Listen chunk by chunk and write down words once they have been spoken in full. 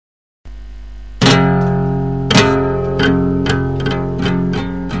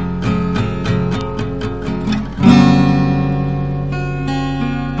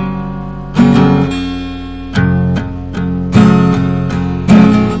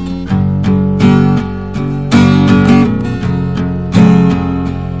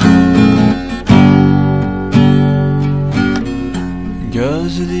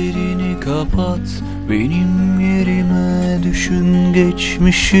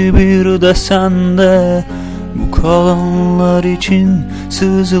geçmişi bir de sende. Bu kalanlar için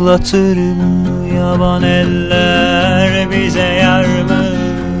sızlatır mı yaban eller bize yar mı?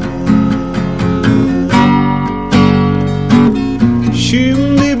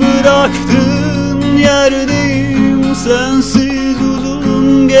 Şimdi bıraktığın yerdeyim, sensiz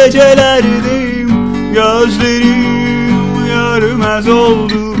uzun gecelerdeyim. Gözlerim görmez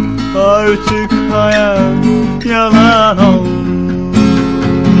oldu, artık hayat yalan oldu.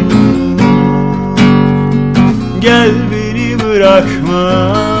 Gel beni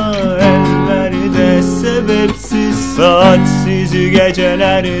bırakma ellerde, sebepsiz saatsiz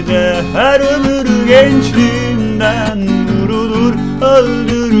gecelerde. Her ömür gençliğimden vurulur,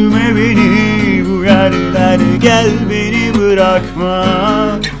 öldürme beni bu yerler. Gel beni bırakma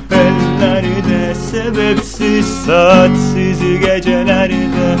ellerde, sebepsiz saatsiz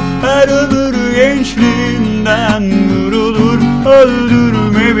gecelerde. Her ömür gençliğimden vurulur,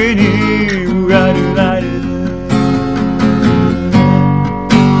 öldürme beni bu yerlerde.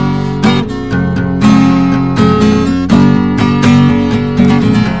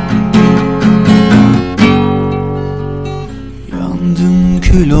 Yandım,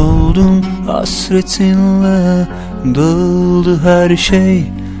 kül oldum hasretinle, dağıldı her şey.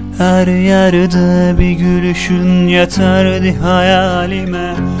 Her yerde bir gülüşün yeterdi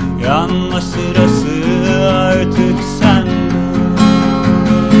hayalime. Yanma sırası artık sende.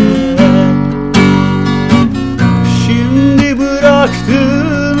 Şimdi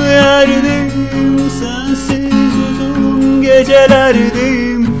bıraktığım yerdeyim, sensiz uzun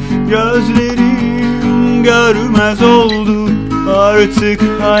gecelerdeyim. Gözlerim görmez oldu, artık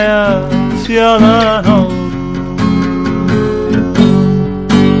hayat yalan oldu.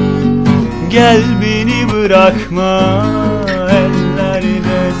 Gel beni bırakma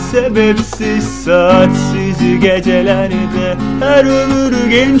ellerde, sebepsiz saatsiz gecelerde. Her ömür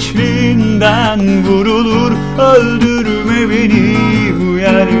gençliğimden vurulur, öldürme beni bu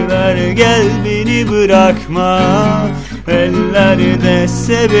yerler. Gel beni bırakma ellerde,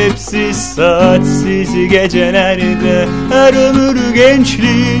 sebepsiz saatsiz gecelerde. Her ömür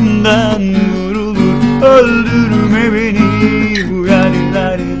gençliğimden vurulur, öldürme beni bu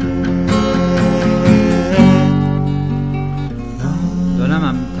yerlerde.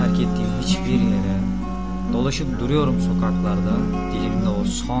 Dönemem terk ettiğim hiçbir yere. Dolaşıp duruyorum sokaklarda, dilimde o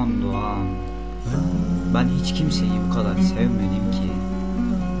son duam. Ben hiç kimseyi bu kadar sevmedim ki.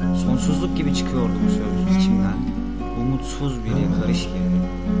 Sonsuzluk gibi çıkıyordu bu söz içimden. Umutsuz bir yakarış gibi,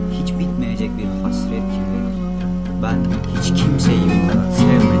 hiç bitmeyecek bir hasret gibi. Ben hiç kimseyi bu kadar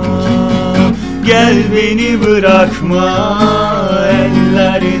sevmedim ki. Gel beni bırakma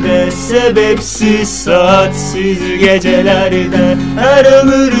ellerde, sebepsiz saatsiz gecelerde. Her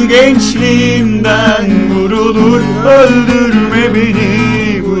ömür gençliğimden vurulur, öldürme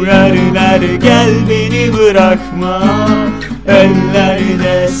beni bu yerler. Gel beni bırakma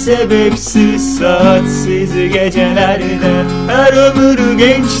ellerde, sebepsiz saatsiz gecelerde. Her ömür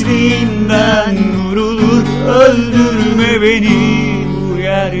gençliğimden